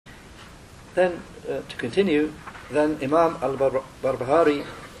Then, to continue, then Imam Al-Barbahari,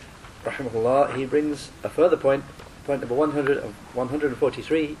 rahimahullah, he brings a further point, point number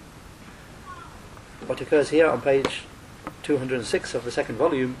 143, what occurs here on page 206 of the second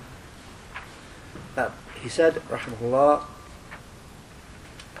volume, that he said, rahimahullah,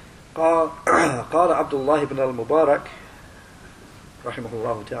 قال عبد الله بن المبارك رحمه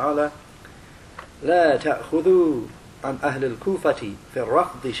الله تعالى لا تأخذوا عن أهل الكوفة في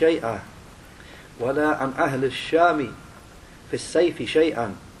الرفض شيئا ولا عن أهل الشام في السيف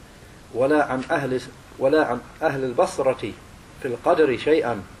شيئا ولا عن أهل البصرة في القدر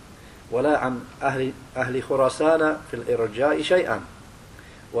شيئا ولا عن أهل خراسان في الإرجاء شيئا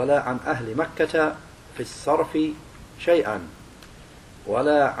ولا عن أهل مكة في الصرف شيئا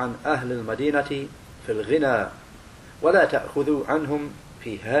ولا عن أهل المدينة في الغنى ولا تأخذوا عنهم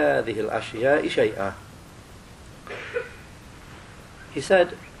في هذه الأشياء شيئا. He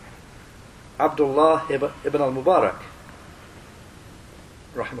said, Abdullah ibn Al-Mubaarak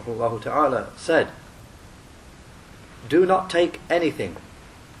rahimahullah ta'ala said, do not take anything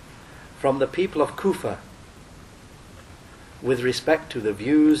from the people of Kufa with respect to the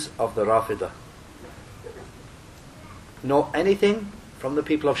views of the Rafidah, nor anything from the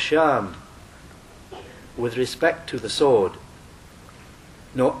people of Sham with respect to the sword,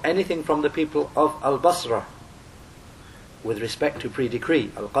 nor anything from the people of Al-Basra with respect to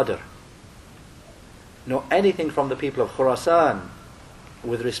pre-decree, Al-Qadr, nor anything from the people of Khurasan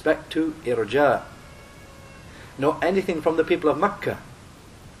with respect to Irja, nor anything from the people of Makkah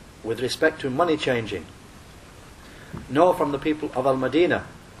with respect to money changing, nor from the people of Al-Madinah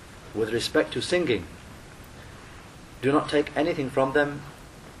with respect to singing. Do not take anything from them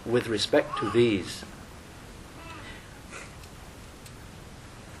with respect to these.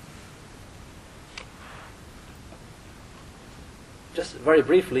 Just very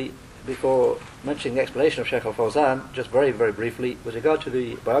briefly, before mentioning the explanation of Shaykh al-Fawzan, just very, very briefly, with regard to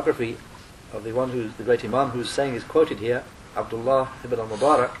the biography of the one who's the great Imam whose saying is quoted here, Abdullah ibn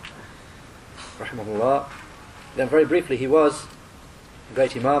al-Mubaarak, rahimahullah, then very briefly, he was the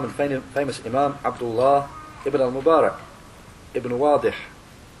great Imam and famous Imam Abdullah ibn al-Mubaarak ibn Wadih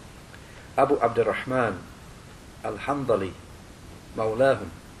Abu Abdurrahman al-Hamdali Mawlahum,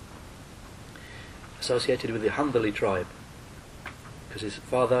 associated with the Hamdali tribe, because his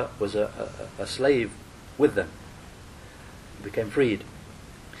father was a slave with them. He became freed.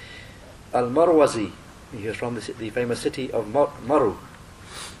 Al-Marwazi, he was from the famous city of Maru.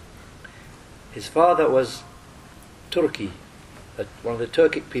 His father was Turki, one of the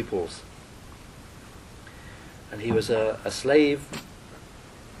Turkic peoples, and he was a slave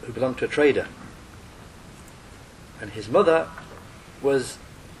who belonged to a trader, and his mother was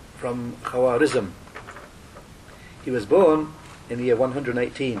from Khawarizm. He was born in the year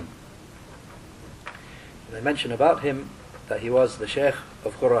 118. And they mention about him that he was the Sheikh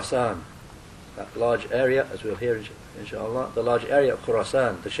of Khurasan, that large area, as we'll hear inshallah, the large area of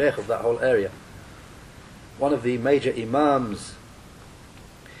Khurasan, the Sheikh of that whole area, one of the major Imams,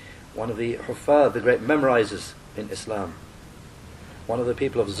 one of the Huffaz, the great memorizers in Islam, one of the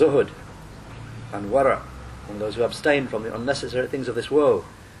people of Zuhud and Wara, one of those who abstain from the unnecessary things of this world,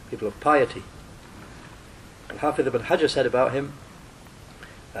 people of piety. Al-Hafidh ibn Hajar said about him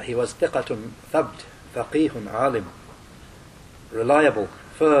that he was thiqatun thabt, faqihun alim, reliable,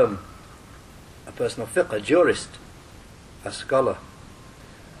 firm, a person of fiqh, a jurist, a scholar,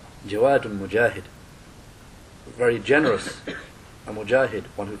 jawadun mujahid, very generous, a mujahid,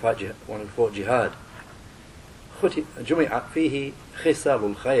 one who fought jihad. Jumi'at fihi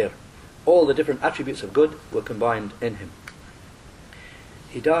khisalul khair, all the different attributes of good were combined in him.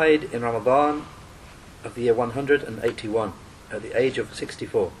 He died in Ramadan of the year 181 at the age of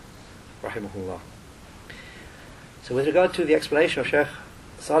 64, rahimahullah. So with regard to the explanation of Shaykh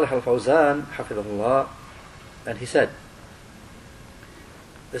Salih al-Fawzan, hafidhahullah, and he said,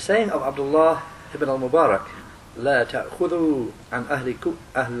 the saying of Abdullah ibn al-Mubaarak, لا تأخذوا عن أهل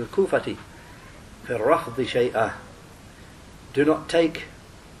الكوفة في الرفض شيئا, do not take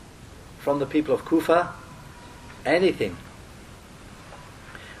from the people of Kufa anything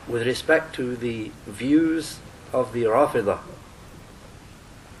with respect to the views of the Rafidah.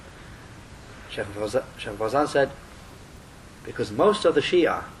 Shaykh al-Fawzan said, because most of the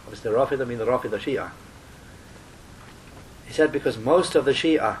Shia, obviously the Rafidah mean the Rafidah Shia, he said because most of the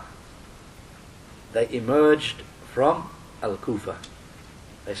Shia, they emerged from Al-Kufa.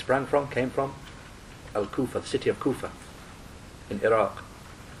 They came from Al-Kufa, the city of Kufa in Iraq.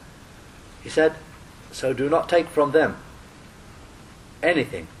 He said, so do not take from them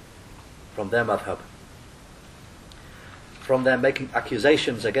anything from their madhab, from their making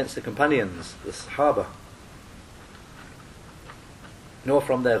accusations against the companions, the Sahaba, nor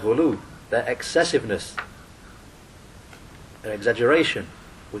from their ghulu, their excessiveness, their exaggeration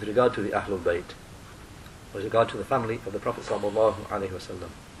with regard to the Ahlul Bayt, with regard to the family of the Prophet sallallahu alaihi wasallam.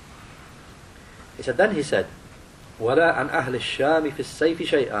 He said, then he said, وَلَا عَنْ أَهْلِ الشَّامِ فِي السَّيْفِ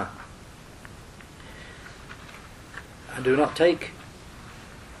شَيْئًا, and do not take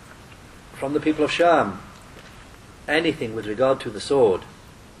from the people of Sham anything with regard to the sword,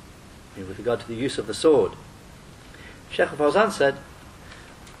 with regard to the use of the sword. Shaykh Fawzan said,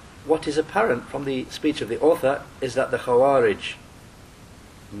 what is apparent from the speech of the author is that the Khawarij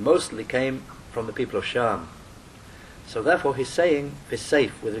mostly came from the people of Sham. So therefore he's saying fi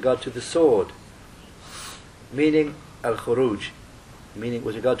sayf, with regard to the sword, meaning al-khuruj, meaning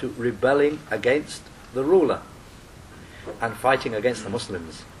with regard to rebelling against the ruler and fighting against the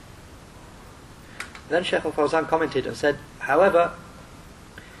Muslims. Then Shaykh al-Fawzan commented and said, however,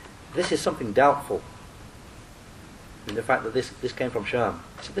 this is something doubtful in the fact that this came from Sham.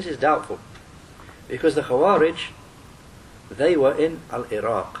 So this is doubtful because the Khawarij, they were in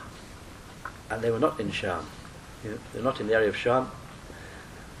Al-Iraq and they were not in Sham. They're not in the area of Sham,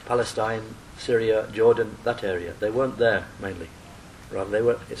 Palestine, Syria, Jordan, that area. They weren't there mainly.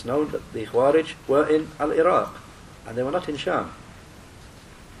 Rather, it's known that the Khawarij were in Al-Iraq and they were not in Sham.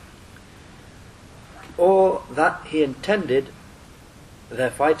 Or that he intended their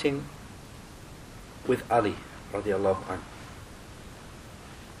fighting with Ali radiallahu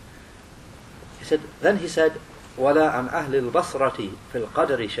anhu. Then he said, وَلَا عَنْ أَهْلِ الْبَصْرَةِ فِي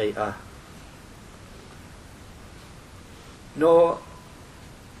الْقَدَرِ شَيْئًا, nor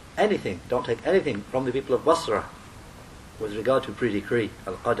anything, don't take anything from the people of Basra with regard to pre-decree,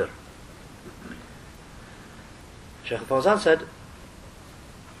 al-Qadr. Shaykh Fawzan said,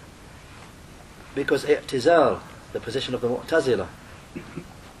 because i'tizal, the position of the Mu'tazila,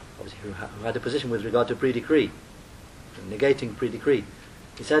 obviously who had a position with regard to pre-decree, negating pre-decree,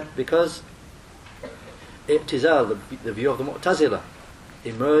 he said because i'tizal, the view of the Mu'tazila,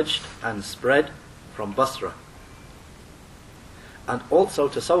 emerged and spread from Basra, and also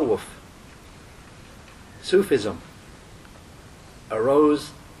tasawwuf, Sufism,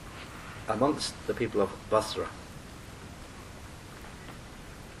 arose amongst the people of Basra.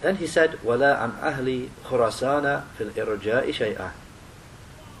 Then he said, وَلَا عَنْ أَهْلِ خُرَاسَانَ فِي الْإِرْجَاءِ شَيْئًا,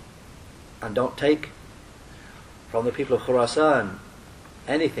 and don't take from the people of Khurasan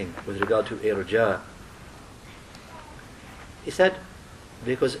anything with regard to irja. He said,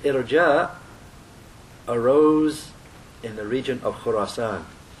 because irja arose in the region of Khurasan,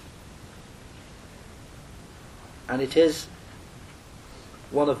 and it is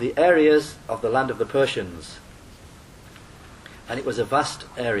one of the areas of the land of the Persians, and it was a vast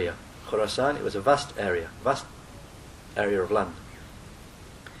area. Khurasan, it was a vast area of land,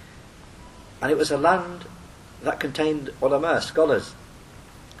 and it was a land that contained ulama, scholars,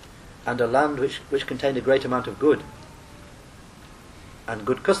 and a land which contained a great amount of good and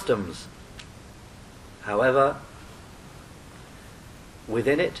good customs. However,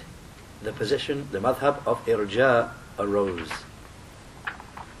 within it, the position, the madhab of irja arose.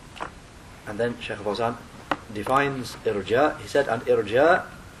 And then Shaykh Fawzan defines irja. He said, and irja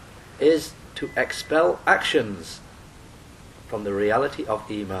is to expel actions from the reality of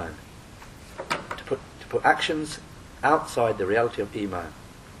iman, to put actions outside the reality of iman.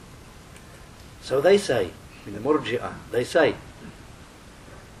 So they say, in the murji'ah, they say,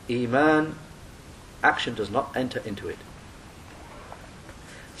 iman, action does not enter into it.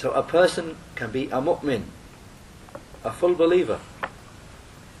 So a person can be a mu'min, a full believer,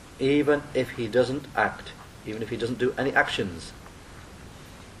 even if he doesn't act, even if he doesn't do any actions,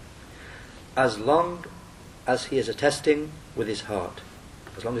 as long as he is attesting with his heart,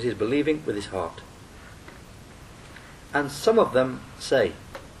 as long as he is believing with his heart. And some of them say,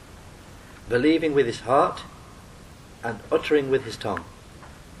 believing with his heart and uttering with his tongue.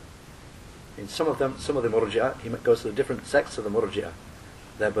 In some of the murji'ah, he goes to the different sects of the murji'ah,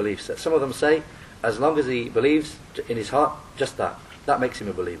 their beliefs. Some of them say, as long as he believes in his heart, just that makes him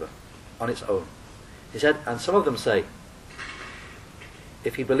a believer on its own. He said, and some of them say,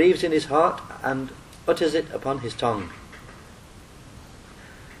 if he believes in his heart and utters it upon his tongue.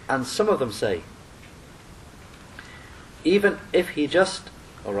 And some of them say, even if he just,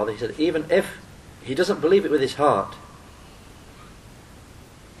 or rather he said, even if he doesn't believe it with his heart,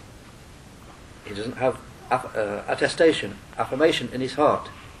 he doesn't have attestation, affirmation in his heart,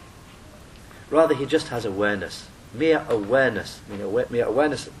 rather he just has awareness, mere awareness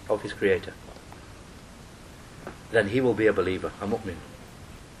of his Creator, then he will be a believer, a mu'min.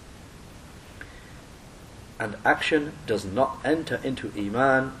 and action does not enter into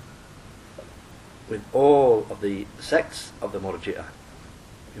Iman with all of the sects of the Murji'ah.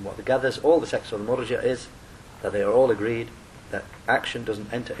 And what gathers all the sects of the Murji'ah is that they are all agreed that action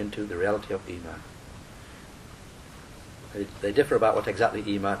doesn't enter into the reality of Iman. They differ about what exactly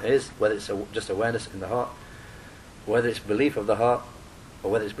Iman is, whether it's just awareness in the heart, whether it's belief of the heart, or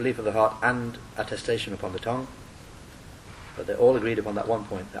whether it's belief of the heart and attestation upon the tongue. But they're all agreed upon that one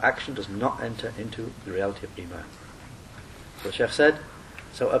point, that action does not enter into the reality of Iman. So the Shaykh said,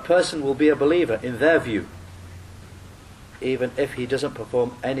 so a person will be a believer in their view, even if he doesn't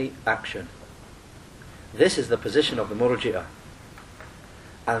perform any action. This is the position of the Murji'ah.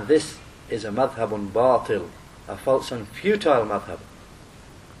 And this is a madhabun batil, a false and futile madhab.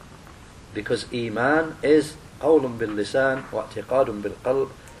 Because Iman is qawlun bil lisan wa i'tiqadun bil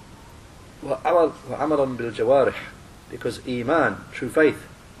qalb wa amalan bil jawarih. Because Iman, true faith,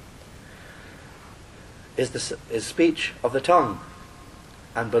 is speech of the tongue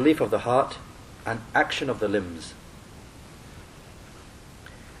and belief of the heart and action of the limbs.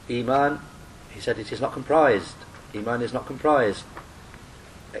 Iman, he said, it is not comprised. Iman is not comprised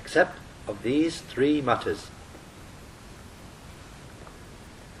except of these three matters.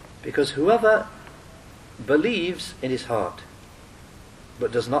 Because whoever believes in his heart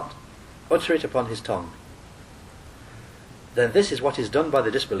but does not utter it upon his tongue, then this is what is done by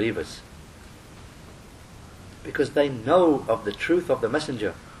the disbelievers. Because they know of the truth of the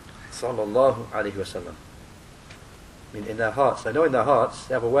Messenger sallallahu alaihi wasallam. I mean, in their hearts, they know in their hearts,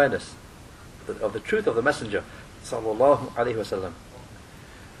 they have awareness of the truth of the Messenger sallallahu alaihi wasallam.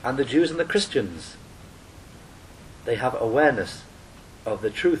 And the Jews and the Christians, they have awareness of the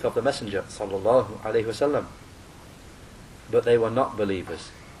truth of the Messenger sallallahu alaihi wasallam. But they were not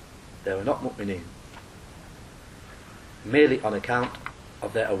believers. They were not mu'mineen. Merely on account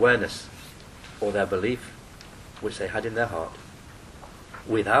of their awareness or their belief which they had in their heart,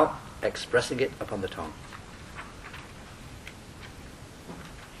 without expressing it upon the tongue.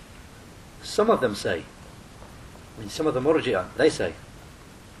 Some of them say, some of the Murji'ah, they say,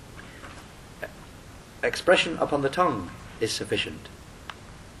 expression upon the tongue is sufficient,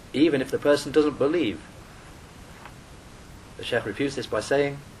 even if the person doesn't believe. The Shaykh refutes this by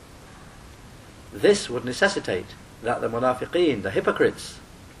saying, this would necessitate that the munafiqeen, the hypocrites,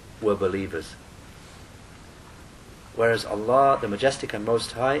 were believers. Whereas Allah, the Majestic and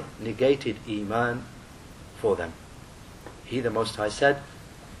Most High, negated Iman for them. He, the Most High, said,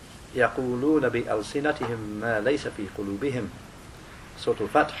 يَقُولُونَ بِأَلْسِنَتِهِمْ مَا لَيْسَ فِي قُلُوبِهِمْ. Surah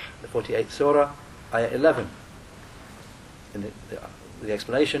Al-Fath, the 48th Surah, Ayah 11. In the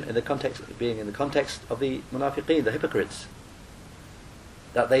explanation, in the context, being in the context of the munafiqeen, the hypocrites,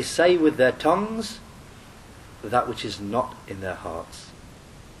 that they say with their tongues that which is not in their hearts.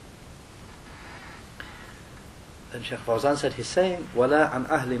 Then Shaykh Fawzan said, he's saying, وَلَا عَنْ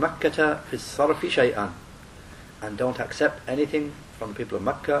أَهْلِ مَكَّةَ فِي الصَّرْفِ شَيْئًا, and don't accept anything from the people of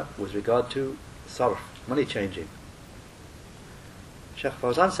Mecca with regard to sarf, money changing. Shaykh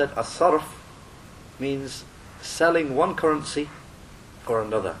Fawzan said, as-sarf means selling one currency for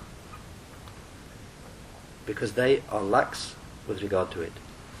another, because they are lax with regard to it.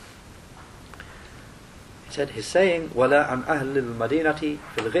 He said, he's saying, وَلَا عَنْ أَهْلِ الْمَدِينَةِ فِي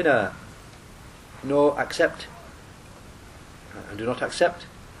الْغِنَى, nor accept, and do not accept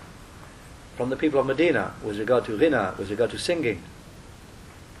from the people of Medina with regard to ghina, with regard to singing.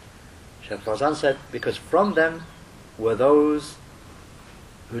 Shaykh Fawzan said, because from them were those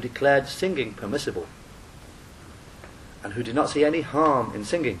who declared singing permissible and who did not see any harm in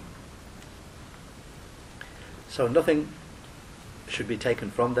singing. So nothing should be taken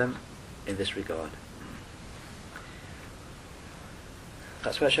from them in this regard.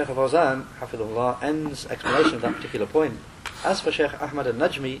 That's where Shaykh Fawzan, hafidhullah, ends explanation of that particular point. As for Shaykh Ahmad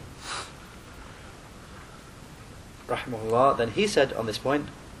al-Najmi, rahimahullah, then he said on this point,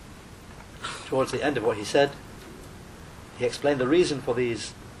 towards the end of what he said, he explained the reason for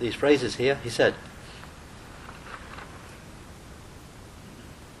these phrases here. He said,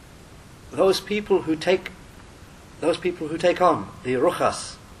 those people who take on the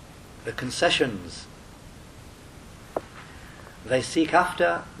rukhas, the concessions, they seek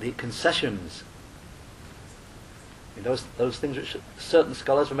after the concessions. Those things which certain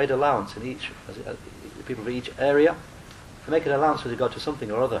scholars have made allowance in each, people of each area, they make an allowance with regard to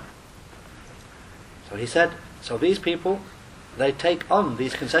something or other. So he said, so these people, they take on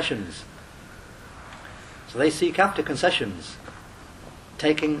these concessions. So they seek after concessions,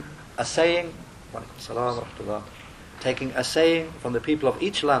 taking a saying from the people of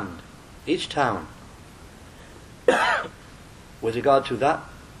each land, each town, with regard to that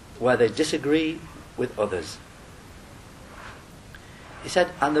where they disagree with others. He said,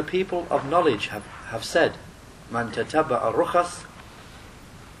 and the people of knowledge have said, Man tatabba'a rukhas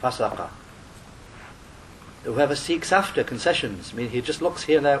fasaqa. Whoever seeks after concessions, I mean, he just looks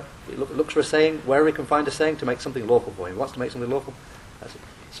here and there, he looks for a saying, wherever he can find a saying to make something lawful for him. He wants to make something lawful.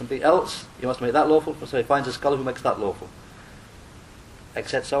 Something else, he wants to make that lawful, so he finds a scholar who makes that lawful.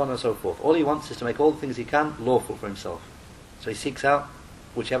 Etc. so on and so forth. All he wants is to make all the things he can lawful for himself. So he seeks out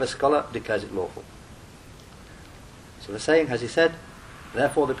whichever scholar declares it lawful. So the saying, as he said,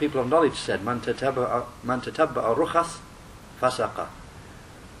 therefore the people of knowledge said, Man tatabba'a rukhas fasaqa.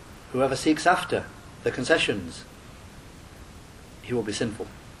 Whoever seeks after the concessions, he will be sinful.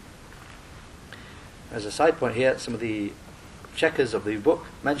 As a side point here, some of the checkers of the book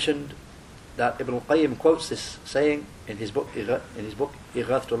mentioned that Ibn al-Qayyim quotes this saying in his book Ighathatul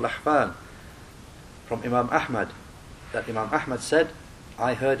Lahfan from Imam Ahmad, that Imam Ahmad said,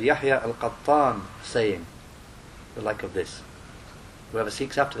 I heard Yahya al-Qattan saying the like of this: whoever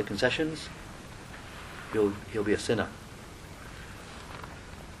seeks after the concessions, he'll be a sinner.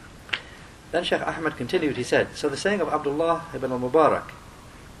 Then Shaykh Ahmad continued, he said, so the saying of Abdullah ibn Al-Mubaarak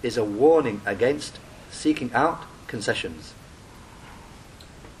is a warning against seeking out concessions.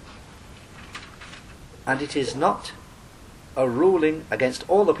 And it is not a ruling against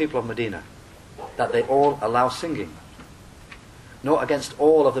all the people of Medina that they all allow singing, nor against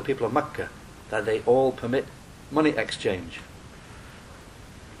all of the people of Mecca that they all permit money exchange.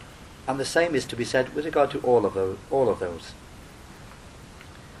 And the same is to be said with regard to all of those.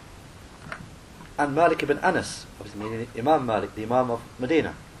 And Malik ibn Anas, obviously Imam Malik, the Imam of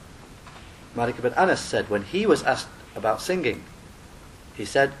Medina, Malik ibn Anas said, when he was asked about singing, he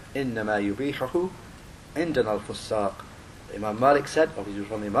said, إِنَّمَا يُبِيحُهُ عِنْدَنَا الْفُسَّاقِ. Imam Malik said, obviously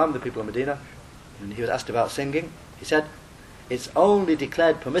from the Imam of the people of Medina, when he was asked about singing, he said, it's only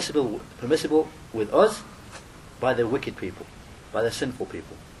declared permissible with us by the wicked people, by the sinful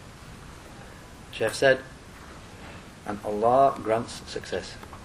people. Shaykh said, and Allah grants success.